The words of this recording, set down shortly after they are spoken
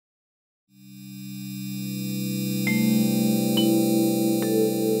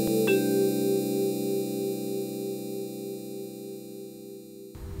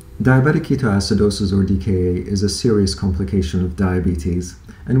Diabetic ketoacidosis, or DKA, is a serious complication of diabetes,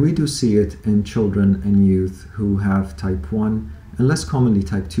 and we do see it in children and youth who have type 1 and less commonly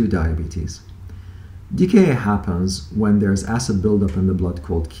type 2 diabetes. DKA happens when there's acid buildup in the blood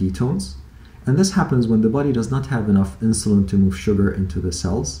called ketones, and this happens when the body does not have enough insulin to move sugar into the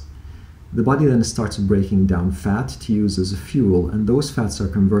cells. The body then starts breaking down fat to use as a fuel, and those fats are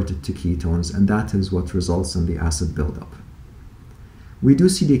converted to ketones, and that is what results in the acid buildup. We do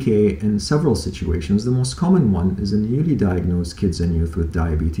see DKA in several situations. The most common one is in newly diagnosed kids and youth with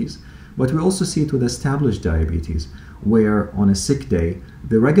diabetes, but we also see it with established diabetes, where on a sick day,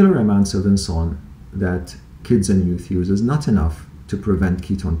 the regular amounts of insulin that kids and youth use is not enough to prevent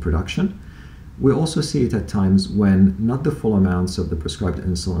ketone production. We also see it at times when not the full amounts of the prescribed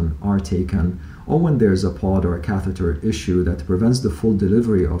insulin are taken, or when there's a pod or a catheter issue that prevents the full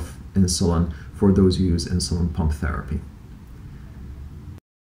delivery of insulin for those who use insulin pump therapy.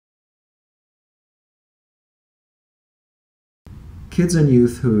 Kids and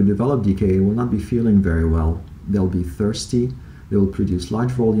youth who develop DKA will not be feeling very well. They'll be thirsty, they will produce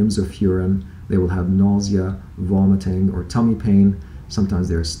large volumes of urine, they will have nausea, vomiting, or tummy pain. Sometimes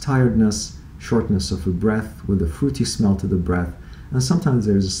there's tiredness, shortness of breath with a fruity smell to the breath, and sometimes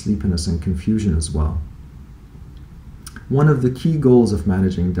there's sleepiness and confusion as well. One of the key goals of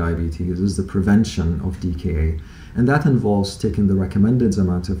managing diabetes is the prevention of DKA, and that involves taking the recommended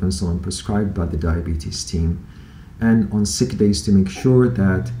amount of insulin prescribed by the diabetes team, and on sick days to make sure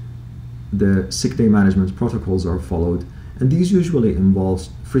that the sick day management protocols are followed. And these usually involve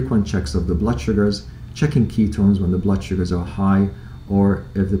frequent checks of the blood sugars, checking ketones when the blood sugars are high, or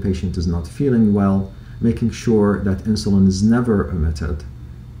if the patient is not feeling well, making sure that insulin is never omitted,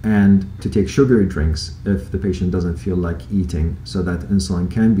 and to take sugary drinks if the patient doesn't feel like eating, so that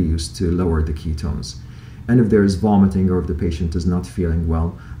insulin can be used to lower the ketones. And if there is vomiting or if the patient is not feeling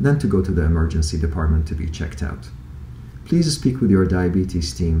well, then to go to the emergency department to be checked out. Please speak with your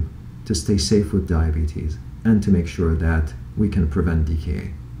diabetes team to stay safe with diabetes and to make sure that we can prevent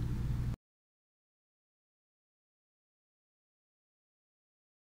DKA.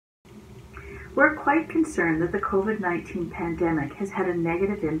 We're quite concerned that the COVID-19 pandemic has had a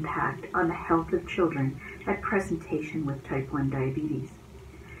negative impact on the health of children at presentation with type 1 diabetes.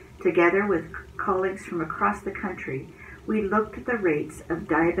 Together with colleagues from across the country, we looked at the rates of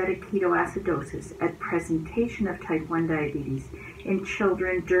diabetic ketoacidosis at presentation of type 1 diabetes in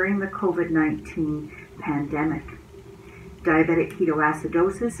children during the COVID-19 pandemic. Diabetic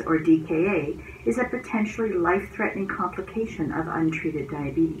ketoacidosis, or DKA, is a potentially life-threatening complication of untreated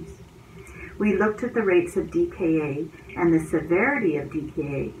diabetes. We looked at the rates of DKA and the severity of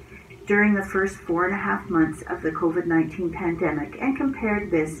DKA during the first 4.5 months of the COVID-19 pandemic and compared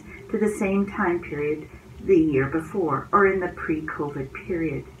this to the same time period the year before, or in the pre-COVID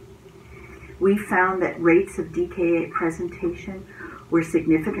period. We found that rates of DKA presentation were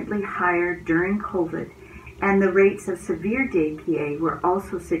significantly higher during COVID, and the rates of severe DKA were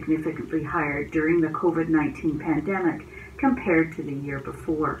also significantly higher during the COVID-19 pandemic compared to the year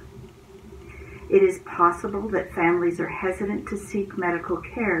before. It is possible that families are hesitant to seek medical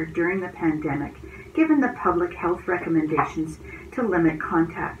care during the pandemic, given the public health recommendations to limit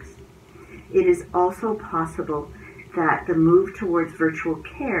contacts. It is also possible that the move towards virtual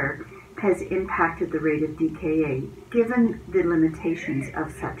care has impacted the rate of DKA, given the limitations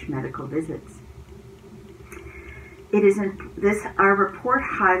of such medical visits. Our report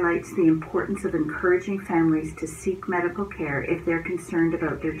highlights the importance of encouraging families to seek medical care if they're concerned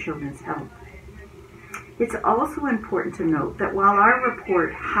about their children's health. It's also important to note that while our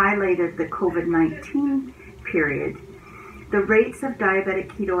report highlighted the COVID-19 period, the rates of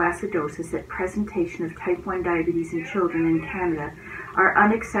diabetic ketoacidosis at presentation of type 1 diabetes in children in Canada are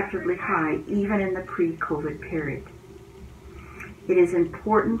unacceptably high, even in the pre-COVID period. It is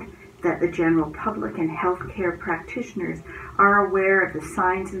important that the general public and healthcare practitioners are aware of the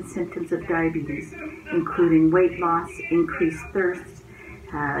signs and symptoms of diabetes, including weight loss, increased thirst,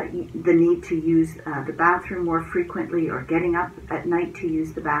 the need to use the bathroom more frequently, or getting up at night to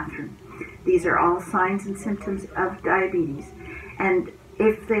use the bathroom. These are all signs and symptoms of diabetes, and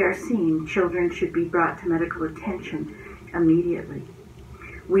if they are seen, children should be brought to medical attention immediately.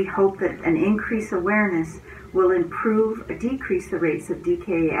 We hope that an increased awareness will decrease the rates of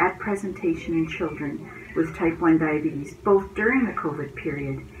DKA at presentation in children with type 1 diabetes, both during the COVID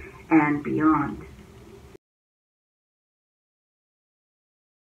period and beyond.